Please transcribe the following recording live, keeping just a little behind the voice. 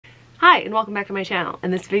Hi, and welcome back to my channel. In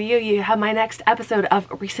this video, you have my next episode of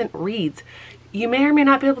Recent Reads. You may or may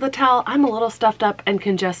not be able to tell, I'm a little stuffed up and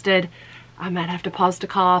congested. I might have to pause to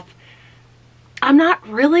cough. I'm not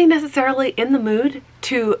really necessarily in the mood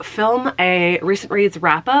to film a Recent Reads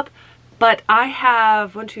wrap-up, but I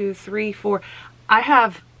have I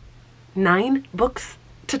have 9 books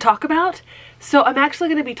to talk about. So I'm actually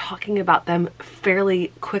going to be talking about them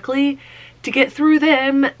fairly quickly to get through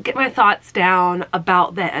them, get my thoughts down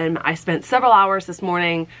about them. I spent several hours this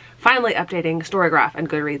morning finally updating Storygraph and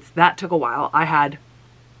Goodreads. That took a while. I had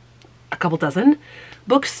a couple dozen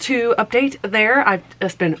books to update there. I've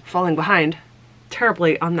just been falling behind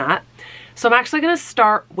terribly on that. So I'm actually going to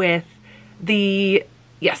start with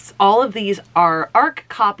all of these are ARC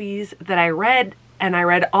copies that I read, and I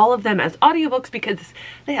read all of them as audiobooks because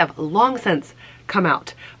they have long since come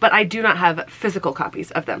out, but I do not have physical copies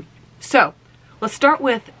of them. So let's start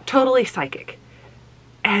with Totally Psychic.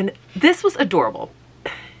 And this was adorable.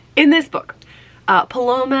 In this book,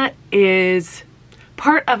 Paloma is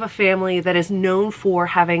part of a family that is known for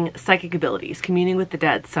having psychic abilities, communing with the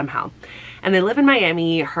dead somehow. And they live in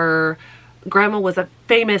Miami. Her grandma was a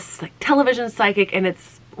famous television psychic, and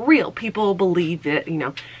it's real. People believe that,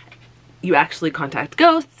 you actually contact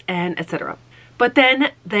ghosts and etc. But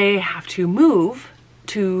then they have to move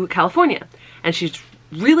to California, and she's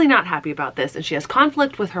really not happy about this, and she has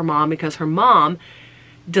conflict with her mom because her mom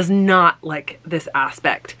does not like this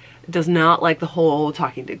aspect, does not like the whole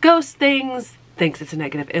talking to ghosts things, thinks it's a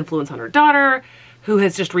negative influence on her daughter, who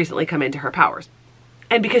has just recently come into her powers.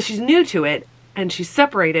 And because she's new to it, and she's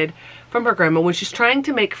separated from her grandma, when she's trying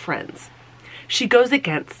to make friends, she goes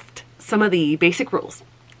against some of the basic rules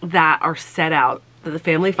that are set out that the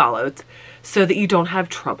family follows so that you don't have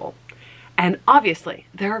trouble. And obviously,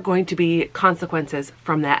 there are going to be consequences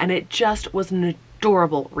from that, and it just was an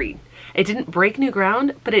adorable read. It didn't break new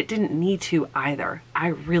ground, but it didn't need to either. I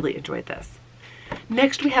really enjoyed this.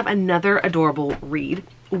 Next, we have another adorable read,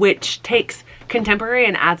 which takes contemporary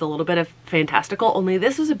and adds a little bit of fantastical, only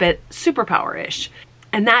this is a bit superpower-ish.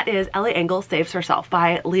 And that is Ellie Engel Saves Herself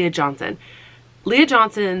by Leah Johnson. Leah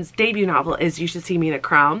Johnson's debut novel is You Should See Me in a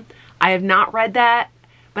Crown. I have not read that,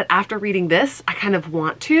 but after reading this, I kind of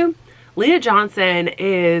want to. Leah Johnson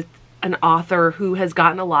is an author who has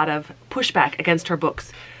gotten a lot of pushback against her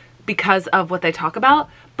books because of what they talk about,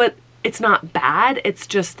 but it's not bad. It's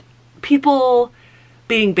just people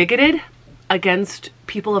being bigoted against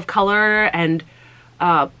people of color and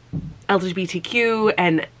LGBTQ,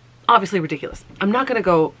 and obviously ridiculous. I'm not going to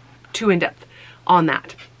go too in depth on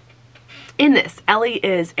that. In this, Ellie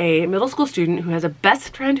is a middle school student who has a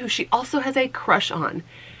best friend who she also has a crush on,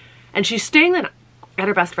 and she's staying the night at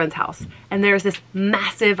her best friend's house, and there's this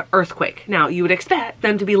massive earthquake. Now, you would expect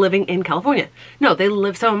them to be living in California. No, they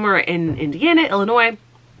live somewhere in Indiana, Illinois,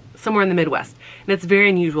 somewhere in the Midwest. And it's very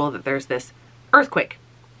unusual that there's this earthquake.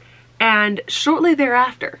 And shortly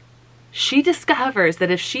thereafter, she discovers that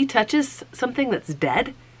if she touches something that's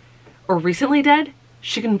dead or recently dead,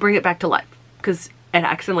 she can bring it back to life because it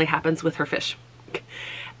accidentally happens with her fish.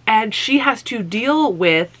 And she has to deal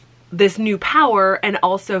with this new power and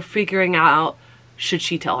also figuring out, should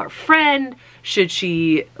she tell her friend? Should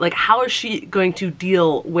she, how is she going to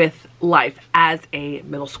deal with life as a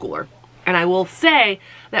middle schooler? And I will say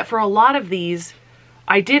that for a lot of these,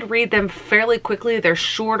 I did read them fairly quickly. They're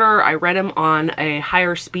shorter. I read them on a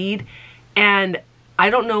higher speed. And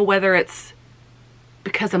I don't know whether it's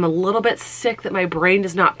because I'm a little bit sick that my brain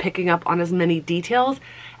is not picking up on as many details,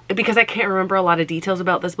 because I can't remember a lot of details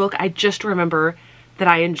about this book. I just remember that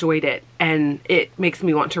I enjoyed it, and it makes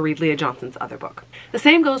me want to read Leah Johnson's other book. The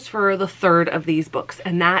same goes for the third of these books,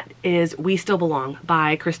 and that is We Still Belong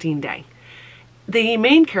by Christine Day. The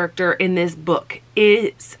main character in this book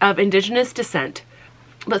is of Indigenous descent,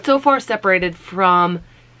 but so far separated from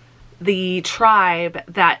the tribe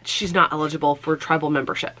that she's not eligible for tribal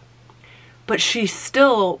membership. But she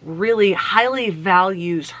still really highly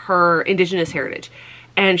values her Indigenous heritage.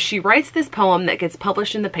 And she writes this poem that gets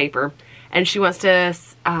published in the paper, and she wants to,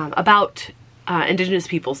 about Indigenous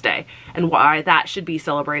Peoples Day and why that should be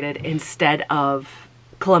celebrated instead of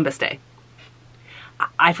Columbus Day.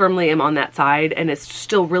 I firmly am on that side, and it's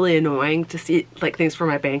still really annoying to see things from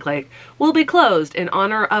my bank will be closed in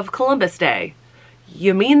honor of Columbus Day.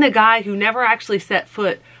 You mean the guy who never actually set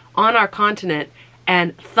foot on our continent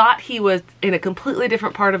and thought he was in a completely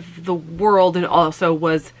different part of the world and also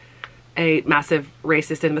was a massive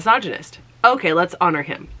racist and misogynist? Okay, let's honor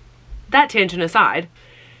him. That tangent aside,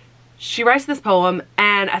 she writes this poem,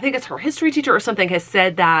 and I think it's her history teacher or something has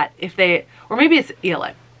said that if they, or maybe it's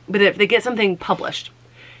ELA, but if they get something published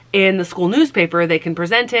in the school newspaper, they can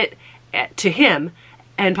present it to him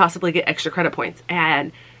and possibly get extra credit points.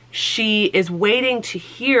 And she is waiting to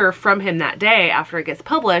hear from him that day after it gets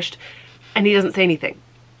published, and he doesn't say anything.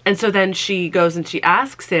 And so then she goes and she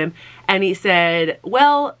asks him, and he said,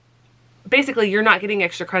 well, basically you're not getting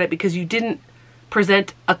extra credit because you didn't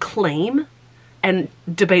present a claim and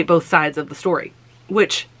debate both sides of the story,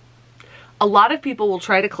 which a lot of people will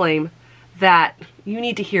try to claim that you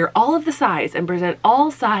need to hear all of the sides and present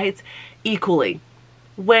all sides equally,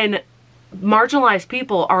 when marginalized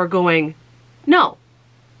people are going, no,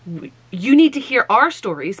 you need to hear our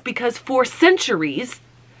stories because for centuries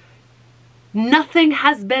nothing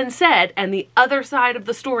has been said and the other side of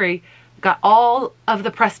the story got all of the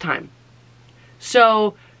press time.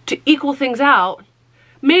 So to equal things out,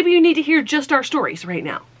 maybe you need to hear just our stories right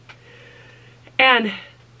now. And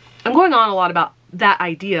I'm going on a lot about that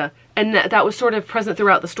idea, and that was sort of present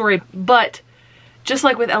throughout the story, but just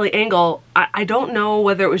like with Ellie Engel, I don't know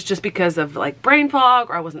whether it was just because of like brain fog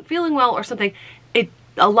or I wasn't feeling well or something.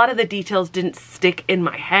 A lot of the details didn't stick in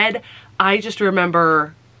my head. I just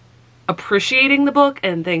remember appreciating the book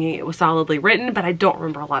and thinking it was solidly written, but I don't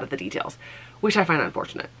remember a lot of the details, which I find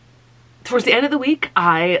unfortunate. Towards the end of the week,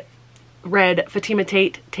 I read Fatima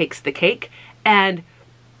Tate Takes the Cake, and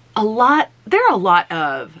there are a lot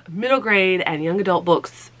of middle grade and young adult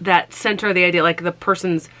books that center the idea like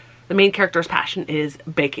the main character's passion is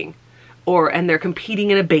baking, and they're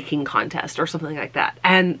competing in a baking contest or something like that.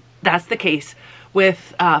 And that's the case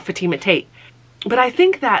with Fatima Tate. But I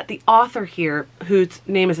think that the author here, whose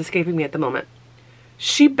name is escaping me at the moment,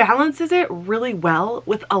 she balances it really well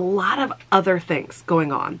with a lot of other things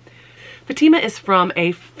going on. Fatima is from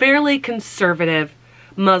a fairly conservative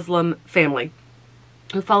Muslim family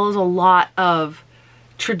who follows a lot of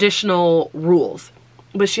traditional rules.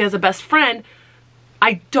 But she has a best friend.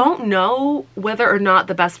 I don't know whether or not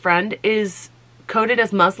the best friend is coded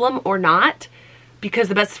as Muslim or not, because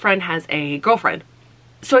the best friend has a girlfriend.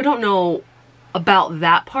 So I don't know about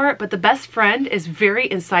that part, but the best friend is very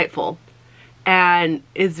insightful and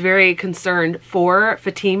is very concerned for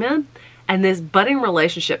Fatima and this budding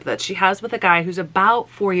relationship that she has with a guy who's about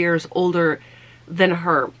 4 years older than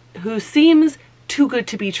her, who seems too good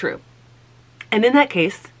to be true. And in that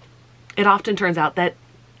case, it often turns out that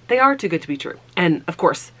they are too good to be true. And of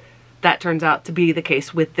course, that turns out to be the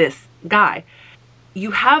case with this guy.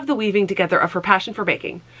 You have the weaving together of her passion for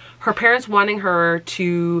baking, her parents wanting her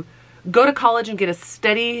to go to college and get a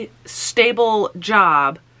steady, stable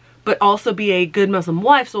job, but also be a good Muslim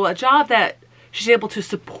wife. So a job that she's able to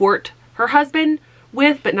support her husband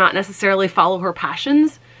with, but not necessarily follow her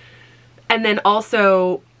passions. And then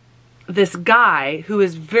also this guy who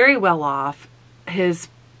is very well off. His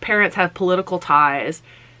parents have political ties,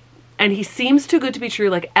 and he seems too good to be true.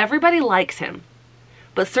 Like, everybody likes him,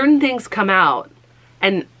 but certain things come out,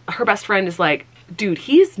 and her best friend is like, dude,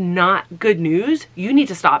 he's not good news. You need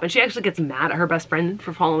to stop. And she actually gets mad at her best friend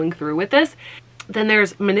for following through with this. Then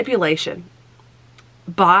there's manipulation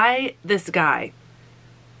by this guy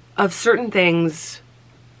of certain things,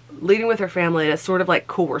 leading with her family, that's sort of like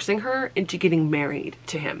coercing her into getting married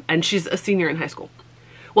to him. And she's a senior in high school.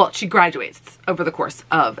 Well, she graduates over the course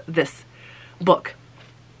of this book.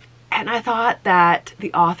 And I thought that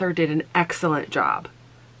the author did an excellent job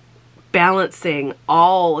balancing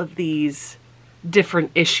all of these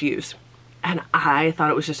different issues. And I thought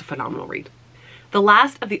it was just a phenomenal read. The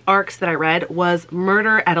last of the arcs that I read was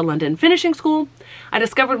Murder at a London Finishing School. I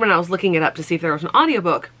discovered when I was looking it up to see if there was an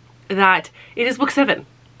audiobook that it is book 7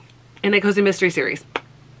 in a cozy mystery series.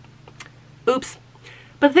 Oops.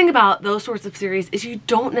 But the thing about those sorts of series is you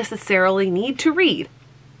don't necessarily need to read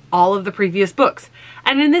all of the previous books.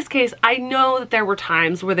 And in this case, I know that there were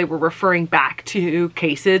times where they were referring back to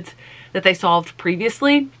cases that they solved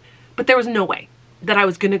previously, but there was no way that I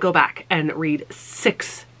was going to go back and read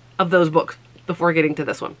 6 of those books before getting to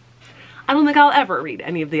this one. I don't think I'll ever read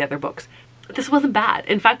any of the other books. This wasn't bad.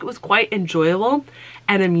 In fact, it was quite enjoyable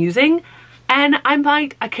and amusing, and I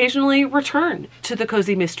might occasionally return to the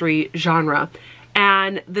cozy mystery genre.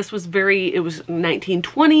 And this was it was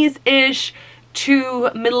 1920s-ish,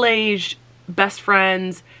 2 middle-aged best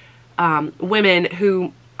friends, women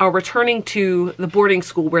who are returning to the boarding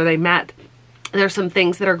school where they met. There's some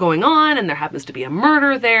things that are going on, and there happens to be a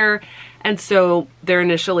murder there. And so they're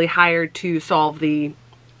initially hired to solve the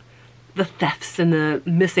thefts and the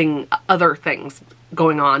missing other things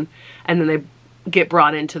going on. And then they get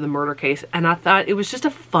brought into the murder case. And I thought it was just a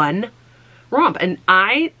fun romp. And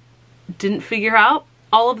I didn't figure out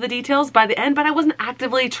all of the details by the end, but I wasn't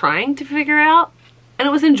actively trying to figure it out. And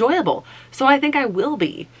it was enjoyable. So I think I will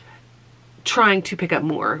be trying to pick up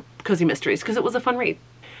more cozy mysteries because it was a fun read.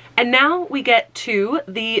 And now we get to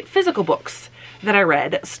the physical books that I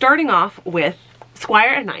read, starting off with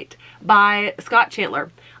Squire at Night by Scott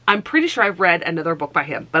Chandler. I'm pretty sure I've read another book by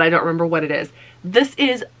him, but I don't remember what it is. This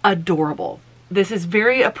is adorable. This is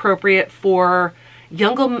very appropriate for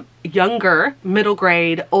younger middle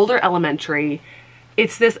grade, older elementary.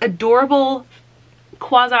 It's this adorable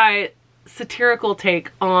quasi-satirical take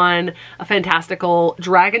on a fantastical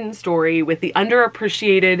dragon story with the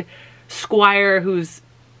underappreciated Squire who's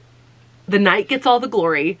the knight gets all the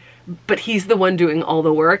glory, but he's the one doing all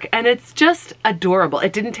the work, and it's just adorable.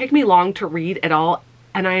 It didn't take me long to read at all,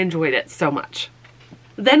 and I enjoyed it so much.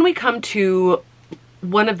 Then we come to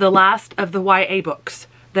one of the last of the YA books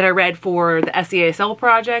that I read for the SEASL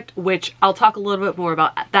project, which I'll talk a little bit more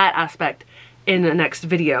about that aspect in the next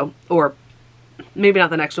video, or maybe not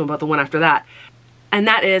the next one, but the one after that. And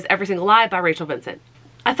that is Every Single Lie by Rachel Vincent.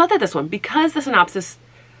 I thought that this one, because the synopsis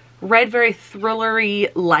read very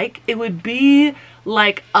thrillery-like, it would be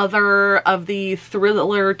like other of the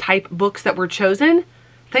thriller type books that were chosen.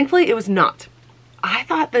 Thankfully, it was not. I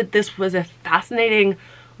thought that this was a fascinating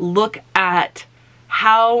look at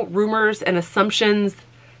how rumors and assumptions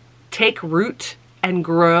take root and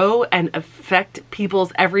grow and affect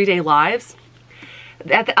people's everyday lives.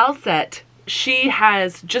 At the outset, she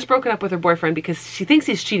has just broken up with her boyfriend because she thinks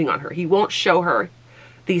he's cheating on her. He won't show her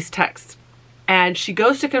these texts. And she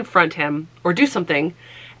goes to confront him or do something,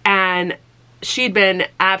 and she'd been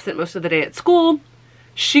absent most of the day at school.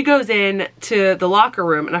 She goes in to the locker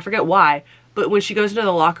room, and I forget why, but when she goes into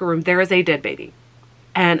the locker room, there is a dead baby.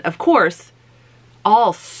 And of course,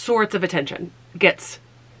 all sorts of attention gets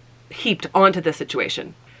heaped onto this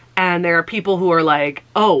situation. And there are people who are like,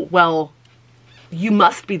 oh, well, you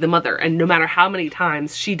must be the mother. And no matter how many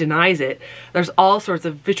times she denies it, there's all sorts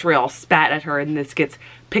of vitriol spat at her, and this gets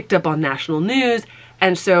picked up on national news.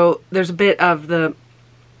 And so there's a bit of the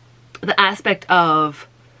aspect of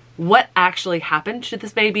what actually happened to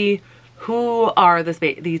this baby, who are this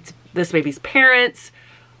baby's parents,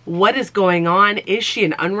 what is going on, is she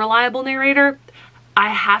an unreliable narrator? I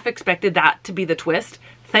half expected that to be the twist.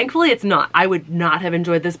 Thankfully it's not. I would not have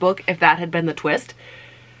enjoyed this book if that had been the twist.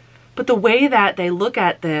 But the way that they look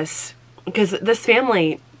at this, because this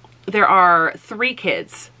family, there are 3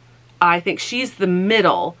 kids. I think she's the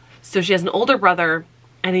middle. So she has an older brother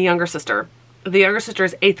and a younger sister. The younger sister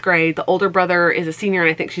is 8th grade. The older brother is a senior, and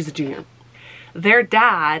I think she's a junior. Their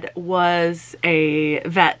dad was a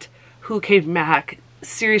vet who came back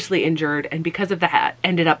seriously injured, and because of that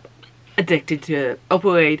ended up addicted to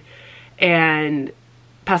opioid and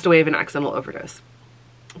passed away of an accidental overdose.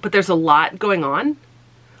 But there's a lot going on.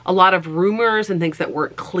 A lot of rumors and things that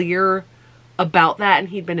weren't clear about that, and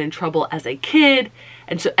he'd been in trouble as a kid,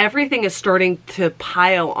 and so everything is starting to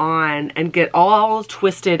pile on and get all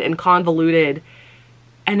twisted and convoluted,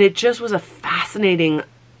 and it just was a fascinating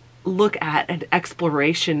look at and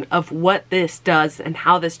exploration of what this does and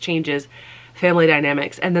how this changes family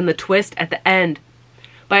dynamics. And then the twist at the end,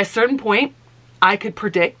 by a certain point I could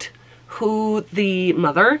predict who the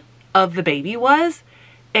mother of the baby was,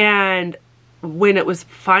 and when it was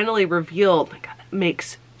finally revealed, my God, it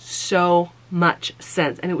makes so much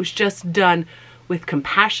sense. And it was just done with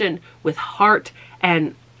compassion, with heart,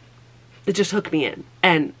 and it just hooked me in.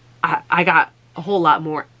 And I got a whole lot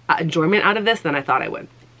more enjoyment out of this than I thought I would.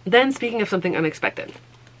 Then, speaking of something unexpected,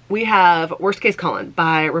 we have Worst Case Colin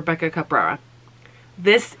by Rebecca Cabrera.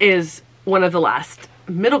 This is one of the last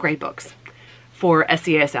middle grade books for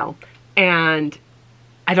SEASL, and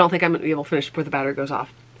I don't think I'm going to be able to finish before the battery goes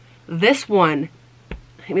off. This one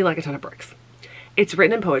hit me like a ton of bricks. It's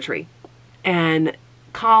written in poetry, and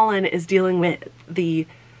Colin is dealing with the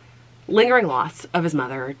lingering loss of his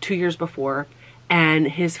mother 2 years before, and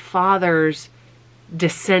his father's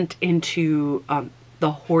descent into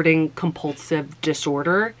the hoarding compulsive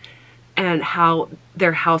disorder, and how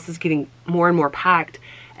their house is getting more and more packed,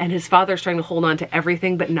 and his father's trying to hold on to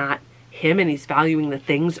everything but not him, and he's valuing the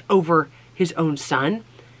things over his own son.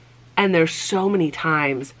 And there's so many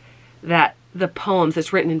times that the poems,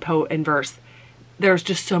 it's written in verse, there's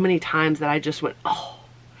just so many times that I just went, oh,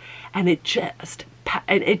 and it just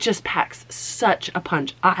packs such a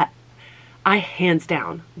punch. I hands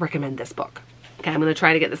down recommend this book. Okay, I'm going to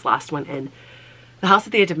try to get this last one in. The House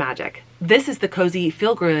at the Edge of Magic. This is the cozy,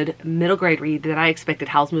 feel-good, middle grade read that I expected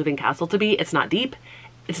Howl's Moving Castle to be. It's not deep.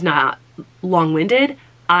 It's not long-winded.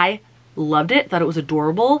 I loved it. Thought it was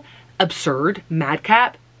adorable, absurd,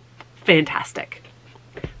 madcap, fantastic.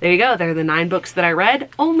 There you go. There are the 9 books that I read,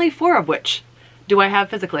 only 4 of which do I have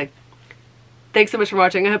physically. Thanks so much for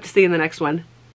watching. I hope to see you in the next one.